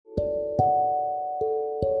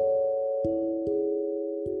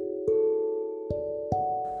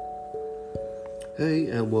Hey,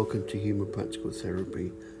 and welcome to Human Practical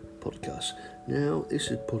Therapy podcast. Now,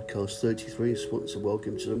 this is podcast 33. Just want to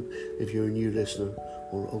welcome to them if you're a new listener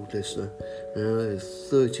or old listener. Now, there's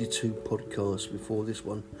 32 podcasts before this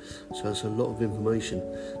one, so that's a lot of information.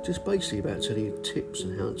 Just basically about telling you tips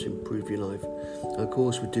on how to improve your life. And of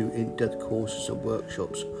course, we do in-depth courses and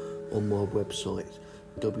workshops on my website,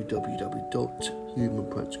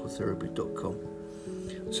 www.humanpracticaltherapy.com.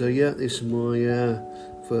 So yeah, this is my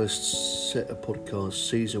first set of podcasts,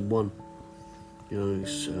 season 1.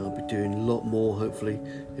 I'll be doing a lot more hopefully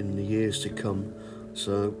in the years to come.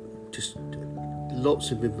 So just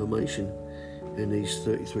lots of information in these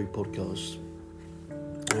 33 podcasts.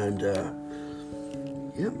 And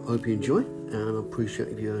hope you enjoy. And I appreciate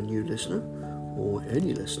if you're a new listener or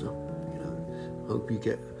any listener. Hope you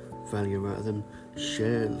get value out of them.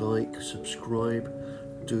 Share, like, subscribe,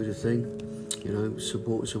 do the thing.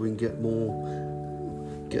 Support so we can get more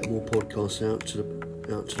podcasts out to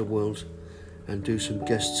the world, and do some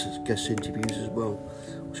guest interviews as well.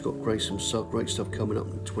 We've got great stuff coming up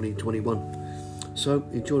in 2021. So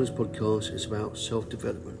enjoy this podcast. It's about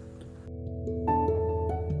self-development.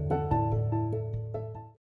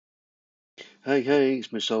 Hey,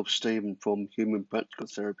 it's myself, Stephen, from Human Practical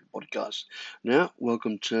Therapy Podcast. Now,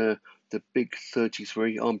 welcome to the big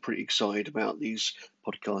 33. I'm pretty excited about these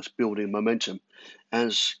podcasts building momentum,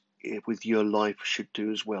 as with your life should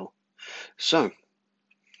do as well. So,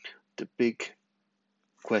 the big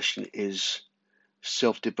question is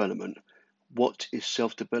self-development. What is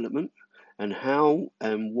self-development, and how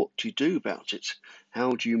and what do you do about it?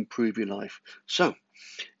 How do you improve your life? So,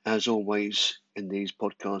 as always in these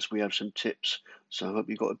podcasts, we have some tips. So I hope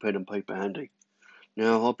you've got a pen and paper handy.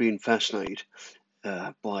 Now, I've been fascinated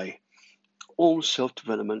by all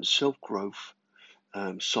self-development, self-growth,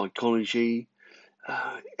 psychology,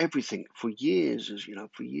 everything for years,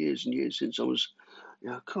 for years and years since I was,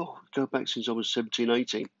 go back since I was 17,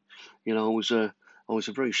 18. I was a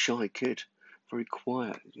very shy kid, very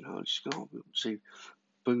quiet. I just see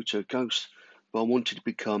Buddha, ghost, but I wanted to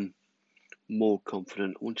become more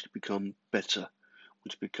confident. I wanted to become better. I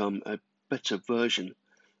wanted to become a better version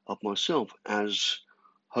of myself, as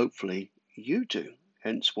hopefully you do.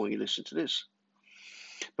 Hence why you listen to this.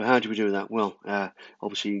 But how do we do that? Well,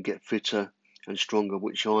 obviously you get fitter and stronger,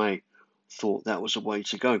 which I thought that was the way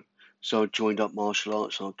to go. So I joined up martial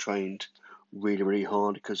arts. I trained really, really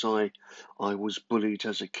hard because I was bullied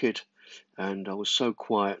as a kid, and I was so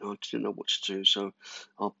quiet. I didn't know what to do. So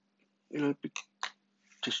I,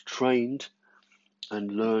 just trained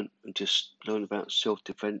and learned about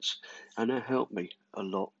self-defense, and that helped me a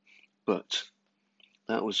lot. But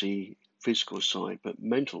that was the physical side. But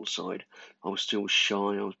mental side, I was still shy.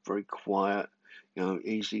 I was very quiet,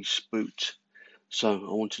 easily spooked. So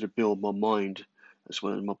I wanted to build my mind as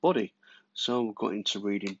well as my body. So I got into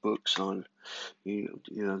reading books on,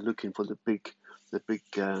 looking for the big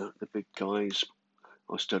guys.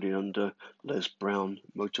 I studied under Les Brown,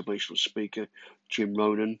 motivational speaker, Jim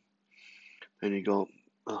Rohn. Then you got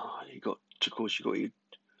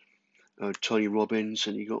Tony Robbins,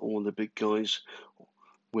 and you got all the big guys.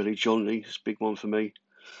 Willie Johnley is a big one for me.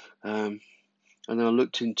 And then I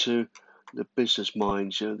looked into the business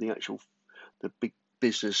minds, the big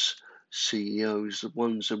business CEOs, the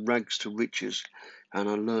ones that rags to riches, and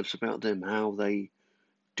I learned about them, how they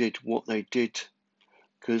did what they did,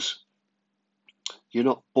 because you're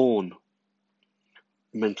not born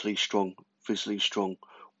mentally strong, physically strong.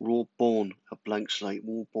 We're all born a blank slate.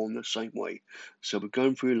 We're all born the same way. So we're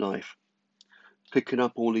going through life, picking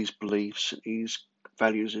up all these beliefs, these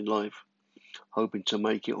values in life, hoping to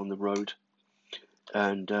make it on the road.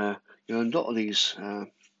 And a lot of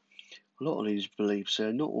these beliefs,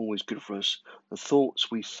 they're not always good for us. The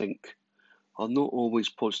thoughts we think are not always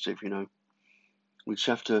positive. We just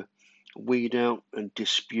have to weed out and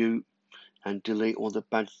dispute and delete all the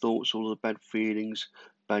bad thoughts, all the bad feelings,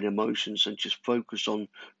 bad emotions, and just focus on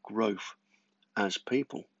growth as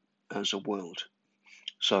people, as a world.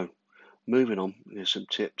 So, moving on, here's some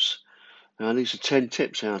tips. Now, these are 10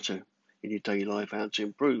 tips in your daily life, how to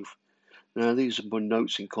improve. Now, these are my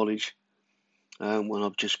notes in college, when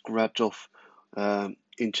I've just grabbed off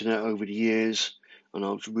internet over the years, and I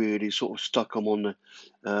was really sort of stuck them on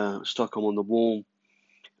the wall.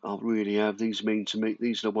 I really have. These mean to me.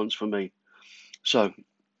 These are the ones for me. So,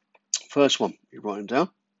 first one, you write them down.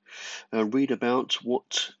 Read about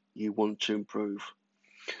what you want to improve.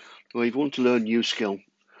 Well, if you want to learn a new skill,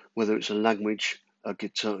 whether it's a language, a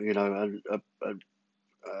guitar,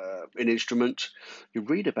 an instrument, you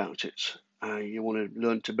read about it. You want to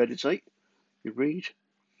learn to meditate, you read.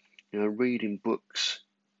 Reading books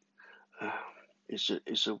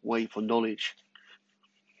is a way for knowledge.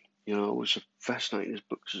 You know, I was fascinated with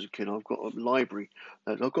books as a kid. I've got a library.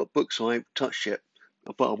 I've got books I haven't touched yet,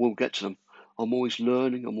 but I will get to them. I'm always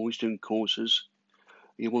learning. I'm always doing courses.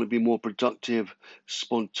 You want to be more productive,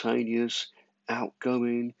 spontaneous,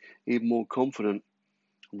 outgoing, even more confident.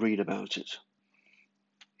 Read about it.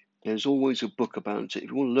 There's always a book about it. If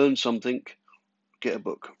you want to learn something, get a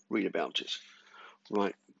book. Read about it.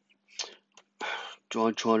 Right.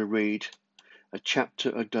 I try to read a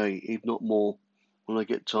chapter a day, if not more. When I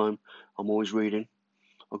get time, I'm always reading.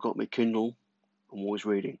 I've got my Kindle. I'm always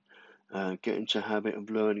reading. Get into a habit of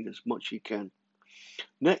learning as much as you can.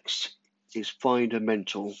 Next is find a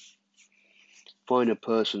mentor. Find a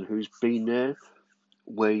person who's been there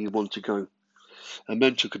where you want to go. A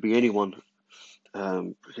mentor could be anyone.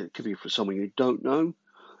 It could be for someone you don't know.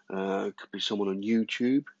 It could be someone on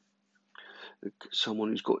YouTube. Someone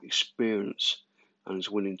who's got experience and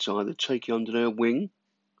is willing to either take you under their wing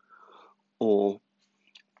or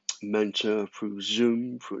mentor through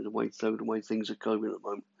Zoom, through the way things are going at the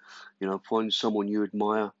moment. You know, find someone you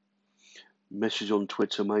admire, message on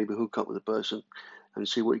Twitter, maybe hook up with a person and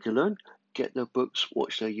see what you can learn. Get their books,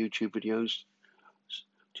 watch their YouTube videos.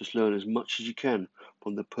 Just learn as much as you can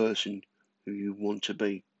from the person who you want to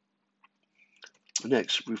be.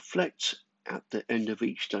 Next, reflect at the end of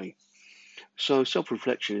each day. So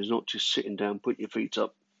self-reflection is not just sitting down, putting your feet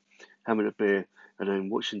up, having a beer, and then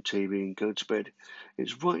watching TV and going to bed.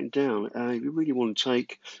 It's writing down. If you really want to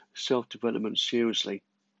take self-development seriously,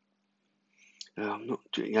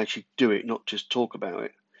 actually do it, not just talk about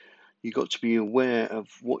it. You've got to be aware of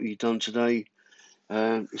what you've done today.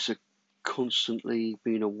 It's a constantly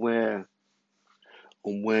being aware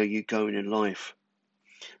on where you're going in life.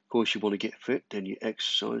 Of course, you want to get fit, then you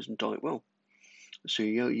exercise and diet well. So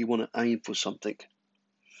you want to aim for something.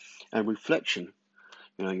 And reflection,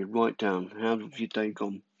 you write down how have your day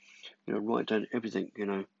gone. Write down everything.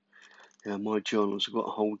 My journals, I've got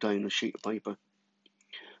a whole day on a sheet of paper.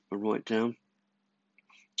 I write down,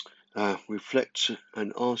 reflect,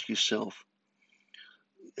 and ask yourself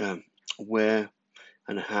where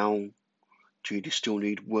and how do you still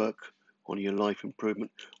need work on your life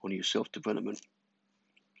improvement, on your self-development.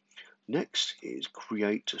 Next is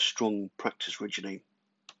create a strong practice regime.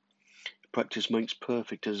 Practice makes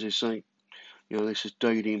perfect, as they say. This is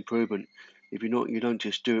daily improvement. If you don't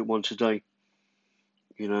just do it once a day.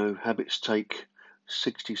 Habits take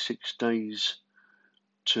 66 days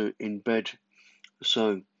to embed.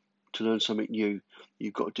 So to learn something new,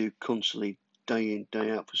 you've got to do constantly, day in,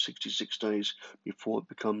 day out for 66 days before it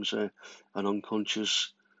becomes an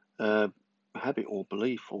unconscious habit or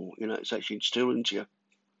belief, or it's actually instilled into you.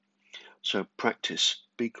 So practice,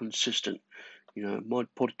 be consistent. My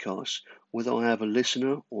podcast, whether I have a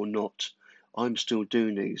listener or not, I'm still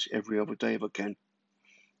doing these every other day if I can.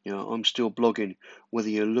 I'm still blogging, whether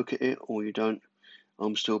you look at it or you don't.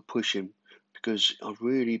 I'm still pushing because I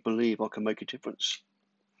really believe I can make a difference.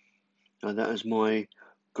 And that is my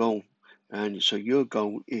goal. And so your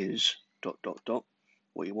goal is ...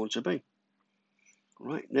 what you want to be.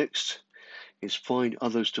 Right, next is find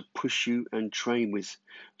others to push you and train with.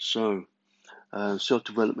 So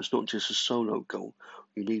self-development is not just a solo goal.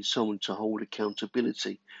 You need someone to hold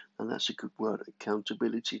accountability. And that's a good word,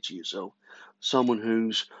 accountability to yourself. Someone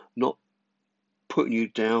who's not putting you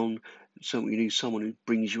down. You need someone who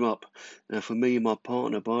brings you up. Now, for me and my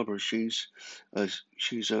partner Barbara, she's a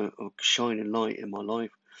shining light in my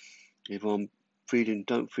life. If I'm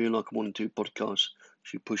don't feel like I want to do podcasts,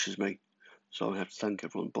 she pushes me. So I have to thank her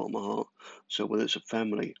from the bottom of my heart. So whether it's a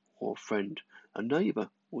family or a friend, a neighbour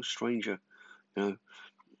or a stranger, you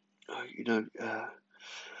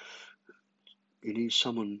need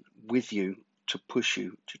someone with you to push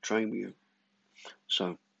you, to train you.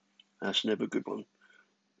 So that's never a good one.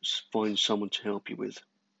 Find someone to help you with.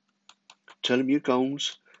 Tell them your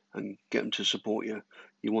goals and get them to support you.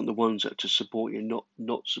 You want the ones that to support you,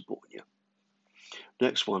 not support you.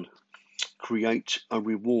 Next one, create a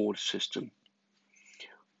reward system.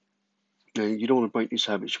 Now, you don't want to break these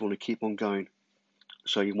habits. You want to keep on going.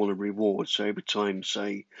 So you want a reward. So every time,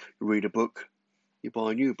 say, you read a book, you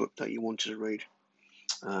buy a new book that you wanted to read.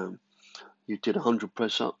 You did 100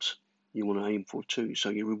 press-ups, you want to aim for 2. So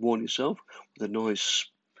you reward yourself with a nice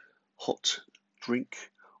hot drink,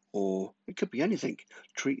 or it could be anything.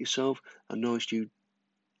 Treat yourself, a nice new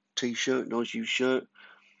t-shirt, nice new shirt,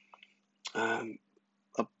 a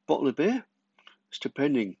bottle of beer. It's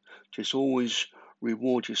depending. Just always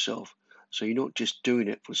reward yourself. So you're not just doing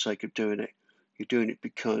it for the sake of doing it. You're doing it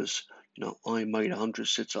because, I made 100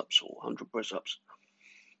 sit-ups or 100 press-ups,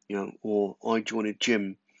 or I joined a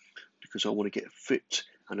gym because I want to get fit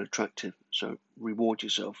and attractive. So reward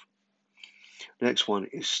yourself. The next one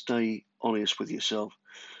is stay honest with yourself.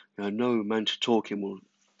 No amount of talking will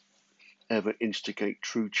ever instigate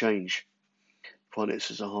true change. I find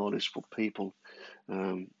this is the hardest for people.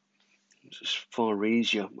 Um, it's far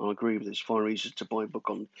easier. I agree with this. Far easier to buy a book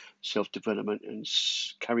on self-development and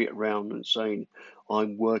carry it around and saying,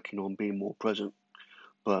 "I'm working on being more present."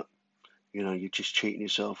 But you're just cheating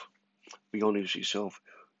yourself. Be honest with yourself.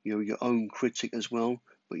 You're your own critic as well,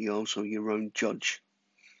 but you're also your own judge.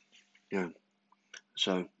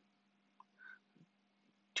 So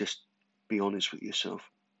just be honest with yourself.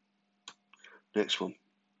 Next one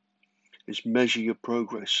is measure your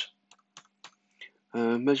progress.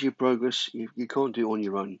 Measure your progress. You can't do it on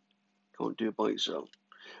your own. You can't do it by yourself.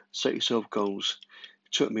 Set yourself goals.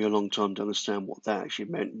 It took me a long time to understand what that actually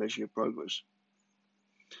meant, measure your progress.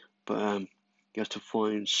 But you have to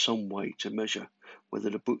find some way to measure, whether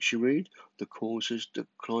the books you read, the courses, the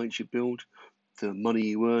clients you build, the money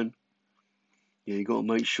you earn. You've got to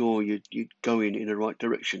make sure you're going in the right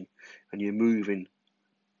direction and you're moving,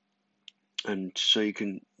 and so you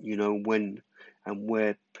can when and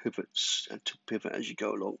where pivots and to pivot as you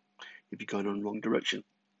go along if you're going on the wrong direction.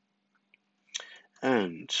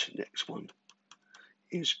 And next one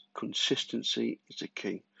is consistency is the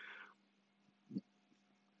key.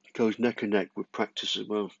 It goes neck and neck with practice as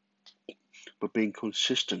well, but being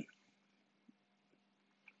consistent.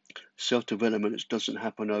 Self-development doesn't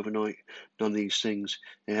happen overnight. None of these things.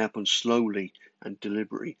 They happen slowly and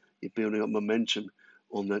deliberately. You're building up momentum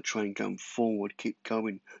on that train going forward. Keep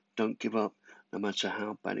going. Don't give up, no matter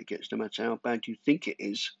how bad it gets, no matter how bad you think it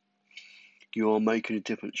is. You are making a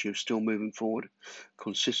difference. You're still moving forward.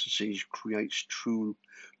 Consistency creates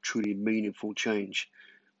truly meaningful change.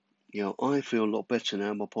 I feel a lot better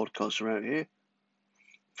now. My podcasts are out here.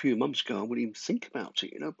 A few months ago, I wouldn't even think about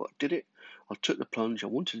it, but I did it. I took the plunge. I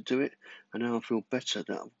wanted to do it, and now I feel better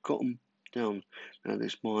that I've got them down. Now,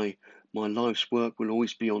 there's my life's work will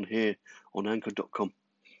always be on here on Anchor.com.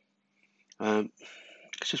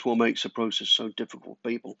 This is what makes the process so difficult for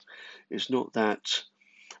people. It's not that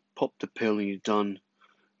pop the pill and you're done.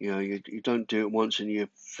 You don't do it once and you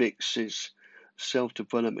fix. It's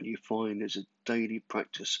self-development. You find is a daily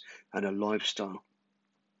practice and a lifestyle.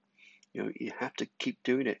 You have to keep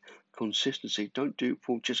doing it. Consistency. Don't do it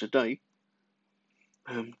for just a day.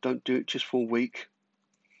 Don't do it just for a week.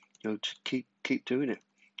 Just keep doing it,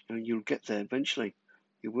 and you'll get there eventually.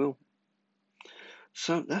 You will.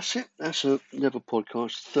 So that's it. That's another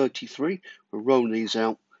podcast 33. We're rolling these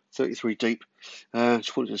out 33 deep.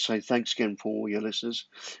 Just wanted to say thanks again for all your listeners,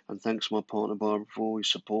 and thanks to my partner Barbara for all your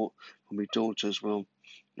support, and my daughter as well.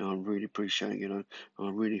 I really appreciate it. I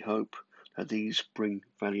really hope that these bring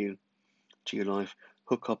value to your life.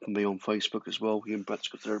 Hook up with me on Facebook as well, Human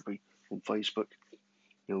Practical Therapy on Facebook.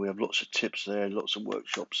 We have lots of tips there, lots of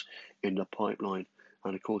workshops in the pipeline,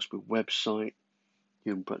 and of course, with website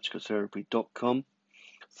humanpracticaltherapy.com.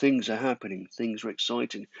 Things are happening, things are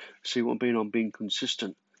exciting. See what I'm being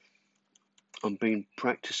consistent. I'm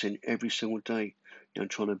practicing every single day,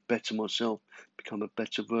 trying to better myself, become a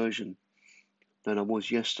better version than I was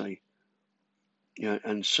yesterday.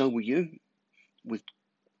 And so will you. With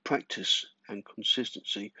practice and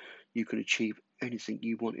consistency, you can achieve anything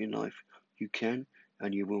you want in life. You can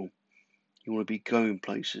and you will. You want to be going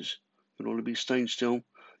places. You don't want to be staying still.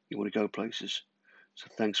 You want to go places. So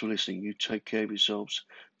thanks for listening. You take care of yourselves.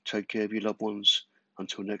 Take care of your loved ones.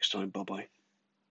 Until next time, bye-bye.